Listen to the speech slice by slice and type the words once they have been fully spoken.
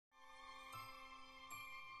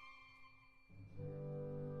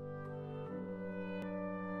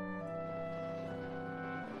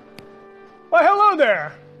Hello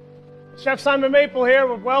there, Chef Simon Maple here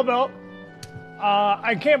with Welbilt.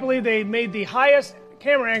 I can't believe they made the highest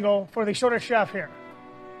camera angle for the shortest chef here.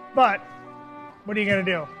 But what are you gonna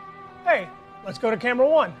do? Hey, let's go to camera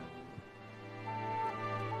one.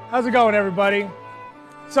 How's it going, everybody?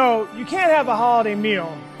 So you can't have a holiday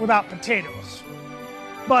meal without potatoes.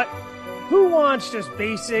 But who wants just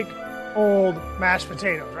basic old mashed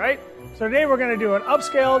potatoes, right? So today we're gonna do an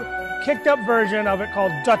upscaled, kicked up version of it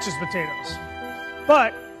called Duchess Potatoes.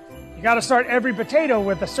 But you gotta start every potato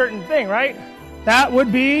with a certain thing, right? That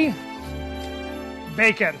would be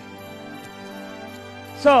bacon.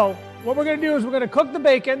 So what we're gonna do is we're gonna cook the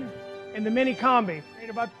bacon in the mini combi.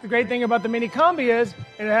 The great thing about the mini combi is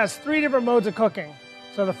it has 3 different modes of cooking.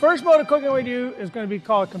 So the first mode of cooking we do is going to be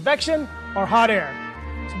called convection or hot air.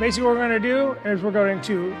 So basically what we're going to do is we're going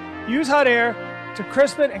to use hot air to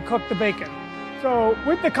crisp it and cook the bacon. So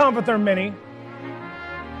with the Convotherm Mini,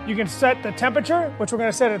 you can set the temperature, which we're going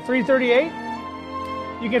to set at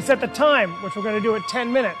 338. You can set the time, which we're going to do at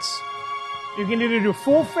 10 minutes. You can either do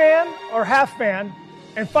full fan or half fan.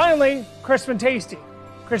 And finally, crisp and tasty.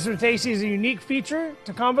 Crisp and tasty is a unique feature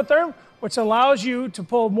to Convotherm, which allows you to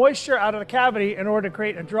pull moisture out of the cavity in order to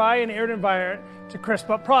create a dry and arid environment to crisp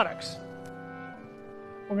up products.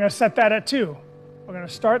 We're going to set that at 2. We're going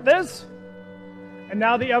to start this, and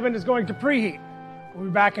now the oven is going to preheat. We'll be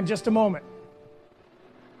back in just a moment.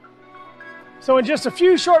 So in just a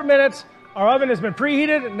few short minutes, our oven has been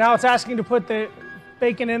preheated, and now it's asking to put the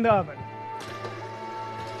bacon in the oven.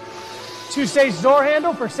 2-stage door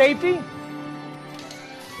handle for safety.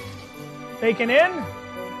 Bacon in.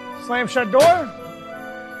 Slam shut door. As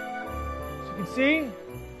you can see,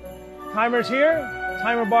 timer's here,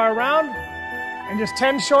 timer bar around. In just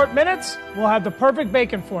 10 short minutes, we'll have the perfect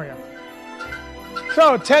bacon for you.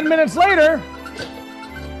 So 10 minutes later,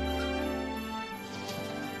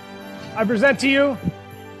 I present to you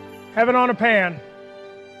heaven on a pan.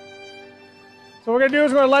 So what we're gonna do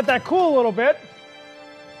is we're gonna let that cool a little bit.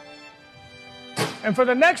 And for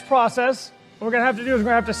the next process, what we're going to have to do is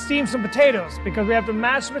we're going to have to steam some potatoes because we have to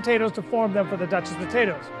mash the potatoes to form them for the Duchess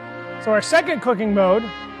potatoes. So our second cooking mode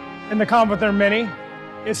in the Convotherm Mini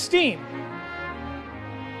is steam.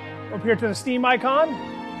 Up here to the steam icon,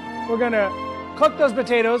 we're going to cook those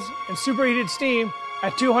potatoes in superheated steam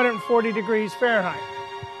at 240 degrees Fahrenheit.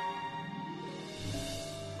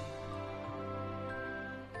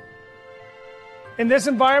 In this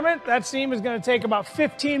environment, that steam is going to take about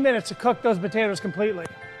 15 minutes to cook those potatoes completely.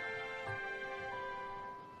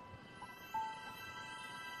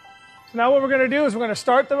 So now what we're going to do is we're going to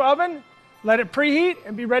start the oven, let it preheat,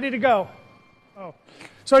 and be ready to go.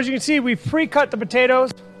 So as you can see, we've pre-cut the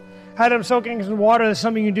potatoes, had them soaking in water. That's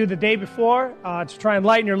something you do the day before to try and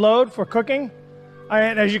lighten your load for cooking.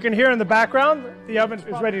 And as you can hear in the background, the oven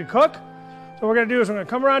is ready to cook. So what we're going to do is we're going to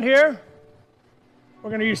come around here. We're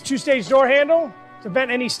going to use 2-stage door handle to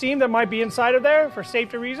vent any steam that might be inside of there for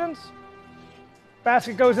safety reasons.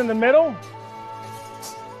 Basket goes in the middle.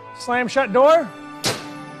 Slam shut door.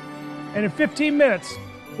 And in 15 minutes,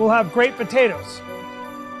 we'll have great potatoes.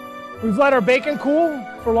 We've let our bacon cool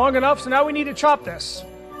for long enough, so now we need to chop this.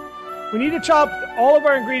 We need to chop all of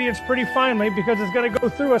our ingredients pretty finely because it's going to go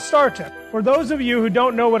through a star tip. For those of you who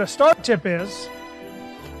don't know what a star tip is,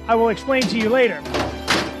 I will explain to you later.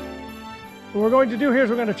 What we're going to do here is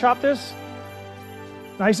we're going to chop this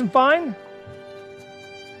nice and fine.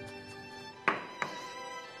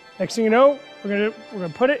 Next thing you know, we're going to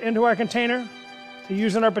put it into our container to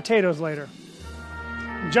use in our potatoes later.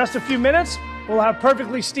 In just a few minutes, we'll have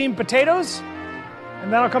perfectly steamed potatoes,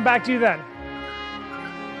 and then I'll come back to you then.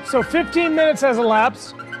 So 15 minutes has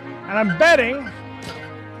elapsed, and I'm betting,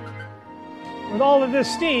 with all of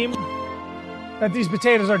this steam, that these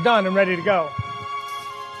potatoes are done and ready to go.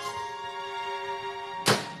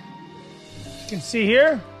 As you can see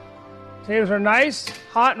here, potatoes are nice,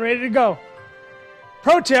 hot, and ready to go.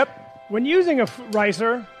 Pro tip, when using a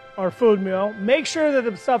ricer or food meal, make sure that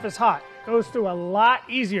the stuff is hot. It goes through a lot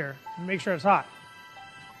easier to make sure it's hot.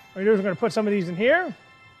 What we do is we're going to put some of these in here.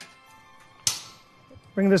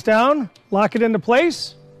 Bring this down, lock it into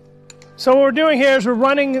place. So what we're doing here is we're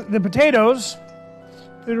running the potatoes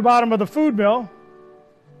through the bottom of the food mill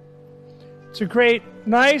to create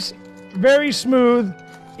nice, very smooth,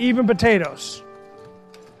 even potatoes.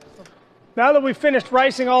 Now that we've finished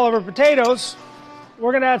ricing all of our potatoes,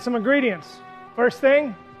 we're going to add some ingredients. First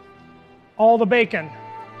thing, all the bacon.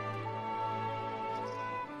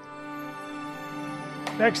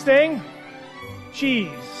 Next thing, cheese.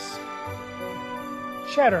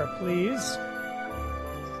 Cheddar, please.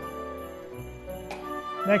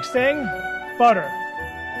 Next thing, butter.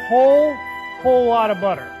 Whole lot of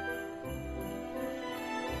butter.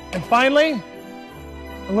 And finally,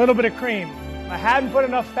 a little bit of cream. If I hadn't put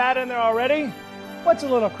enough fat in there already, what's a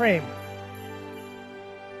little cream?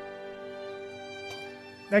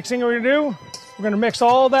 Next thing we're going to do, we're going to mix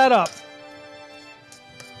all that up.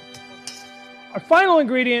 Our final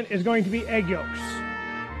ingredient is going to be egg yolks.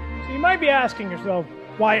 So you might be asking yourself,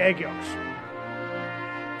 why egg yolks?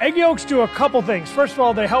 Egg yolks do a couple things. First of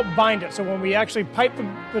all, they help bind it. So when we actually pipe the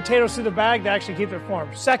potatoes through the bag, they actually keep their form.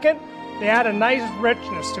 Second, they add a nice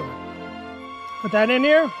richness to it. Put that in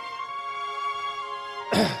here.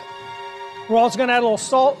 We're also going to add a little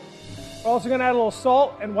salt. We're also going to add a little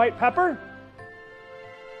salt and white pepper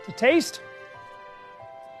to taste.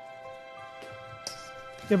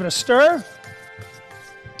 Give it a stir.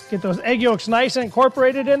 Get those egg yolks nice and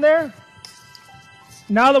incorporated in there.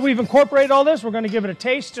 Now that we've incorporated all this, we're going to give it a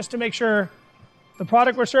taste just to make sure the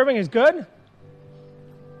product we're serving is good.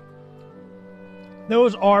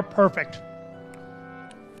 Those are perfect.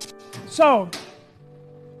 So,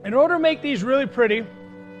 in order to make these really pretty,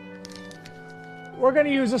 we're going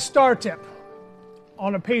to use a star tip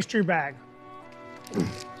on a pastry bag. So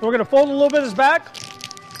we're going to fold a little bit of this back.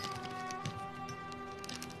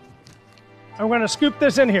 I'm going to scoop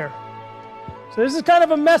this in here. So this is kind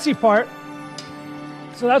of a messy part.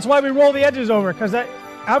 So that's why we roll the edges over, because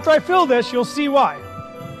after I fill this, you'll see why.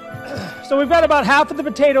 So we've got about half of the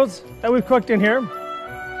potatoes that we've cooked in here.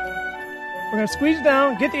 We're going to squeeze it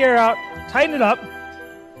down, get the air out, tighten it up.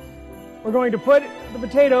 We're going to put the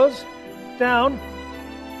potatoes down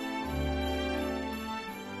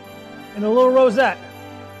in a little rosette.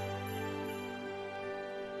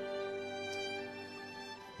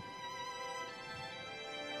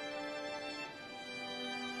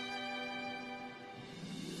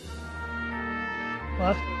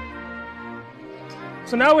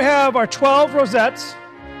 So now we have our 12 rosettes.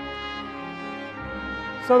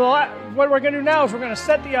 So what we're going to do now is we're going to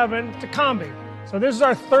set the oven to combi. So this is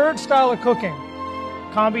our third style of cooking.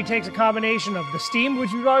 Combi takes a combination of the steam,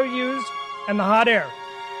 which we've already used, and the hot air.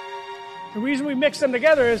 The reason we mix them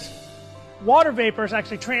together is water vapors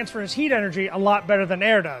actually transfers heat energy a lot better than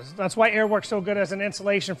air does. That's why air works so good as an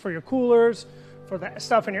insulation for your coolers, for the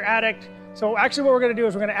stuff in your attic. So actually what we're going to do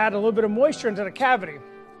is we're going to add a little bit of moisture into the cavity.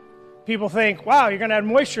 People think, wow, you're going to add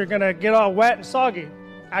moisture, you're going to get all wet and soggy.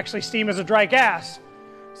 Actually, steam is a dry gas.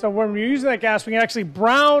 So when we're using that gas, we can actually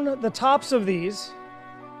brown the tops of these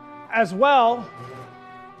as well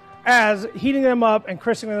as heating them up and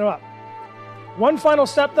crisping them up. One final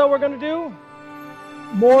step, though, we're going to do,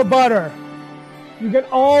 more butter. You can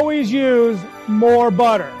always use more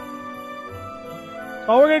butter.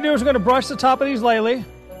 All we're going to do is we're going to brush the top of these lightly.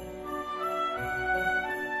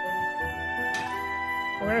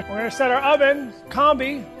 We're going to set our oven,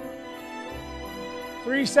 combi,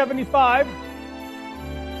 375.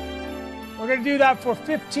 We're going to do that for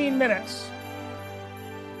 15 minutes.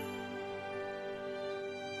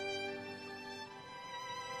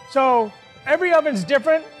 So every oven's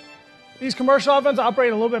different. These commercial ovens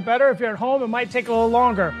operate a little bit better. If you're at home, it might take a little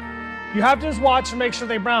longer. You have to just watch to make sure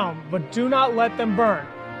they brown, but do not let them burn.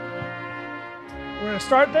 We're going to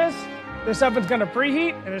start this. This oven's going to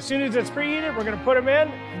preheat, and as soon as it's preheated, we're going to put them in,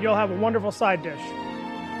 and you'll have a wonderful side dish.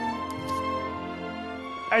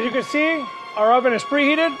 As you can see, our oven is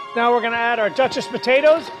preheated. Now we're going to add our Duchess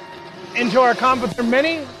potatoes into our Convotherm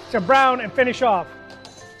mini to brown and finish off.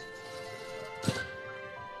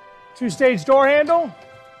 Two-stage door handle.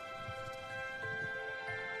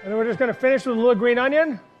 And then we're just going to finish with a little green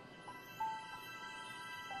onion.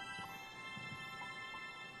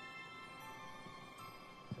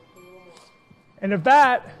 And if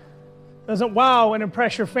that doesn't wow and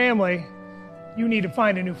impress your family, you need to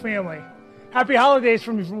find a new family. Happy holidays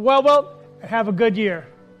from me from Welbilt, and have a good year.